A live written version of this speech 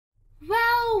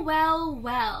Well, well,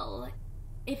 well,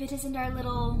 if it isn't our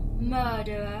little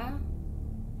murderer.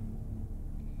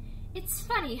 It's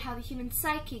funny how the human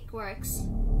psychic works,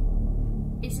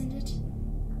 isn't it?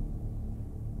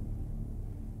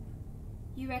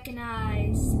 You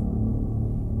recognize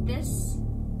this,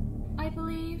 I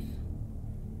believe?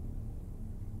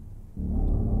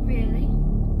 Really?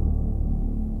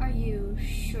 Are you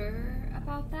sure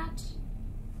about that?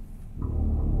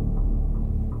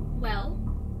 Well?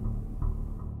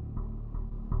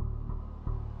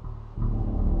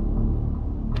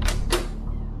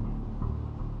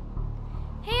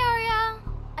 Hey Aria!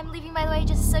 I'm leaving, by the way,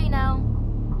 just so you know.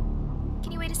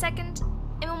 Can you wait a second?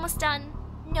 I'm almost done.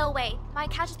 No way. My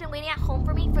couch has been waiting at home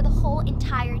for me for the whole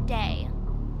entire day.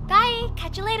 Bye!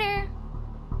 Catch you later!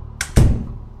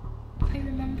 I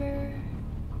remember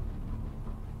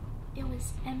it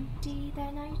was empty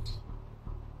that night.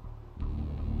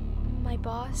 My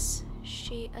boss,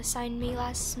 she assigned me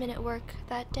last minute work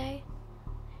that day,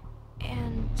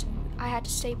 and I had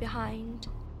to stay behind.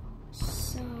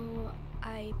 So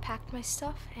I packed my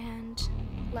stuff and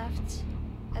left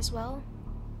as well.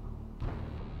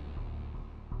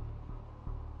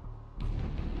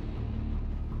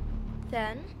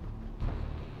 Then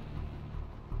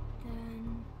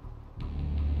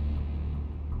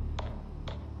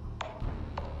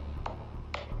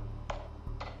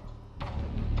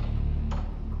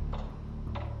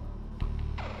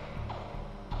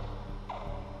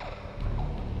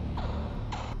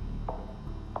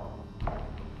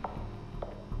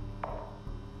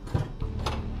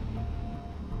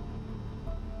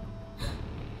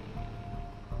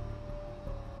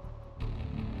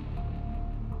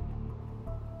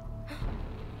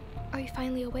Are you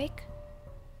finally awake?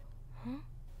 Huh?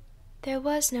 There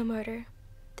was no murder.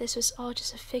 This was all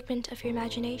just a figment of your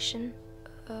imagination.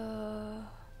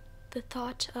 The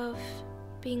thought of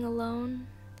being alone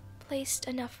placed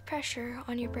enough pressure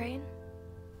on your brain,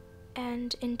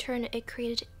 and in turn it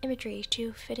created imagery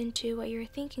to fit into what you were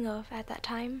thinking of at that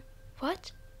time.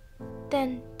 What?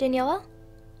 Then, Daniela?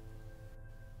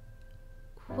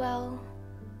 Well,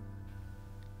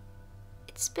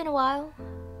 it's been a while.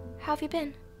 How have you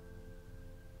been?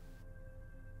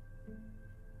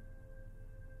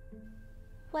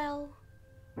 Well,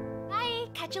 bye!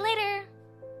 Catch you later!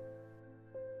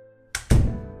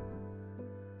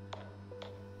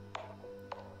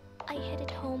 I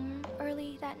headed home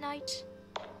early that night,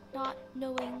 not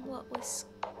knowing what was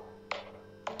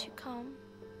to come.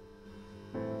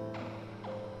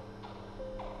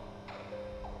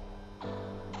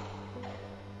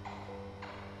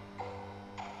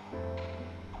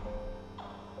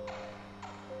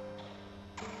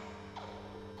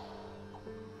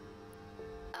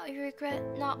 I regret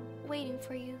not waiting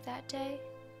for you that day.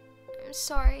 I'm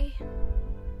sorry.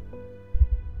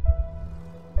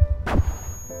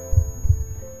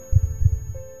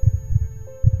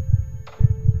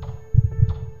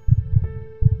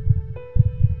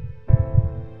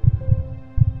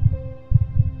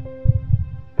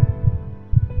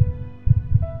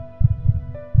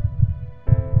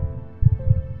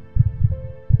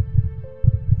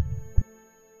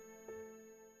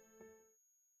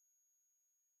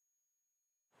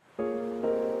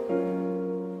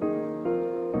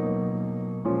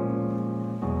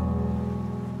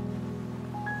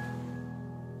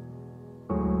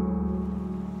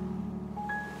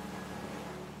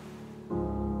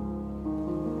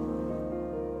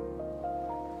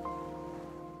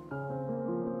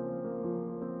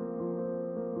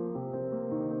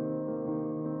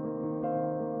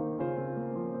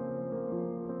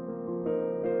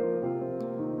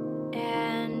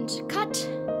 Cut!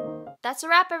 That's a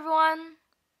wrap, everyone!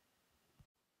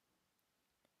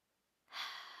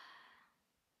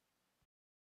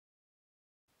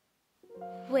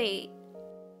 Wait.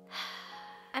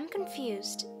 I'm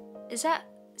confused. Is that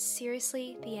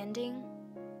seriously the ending?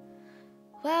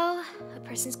 Well, a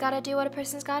person's gotta do what a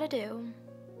person's gotta do.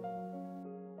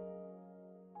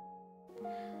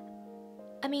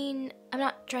 I mean, I'm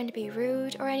not trying to be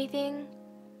rude or anything,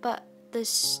 but the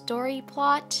story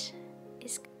plot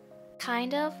is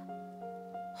kind of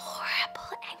horrible.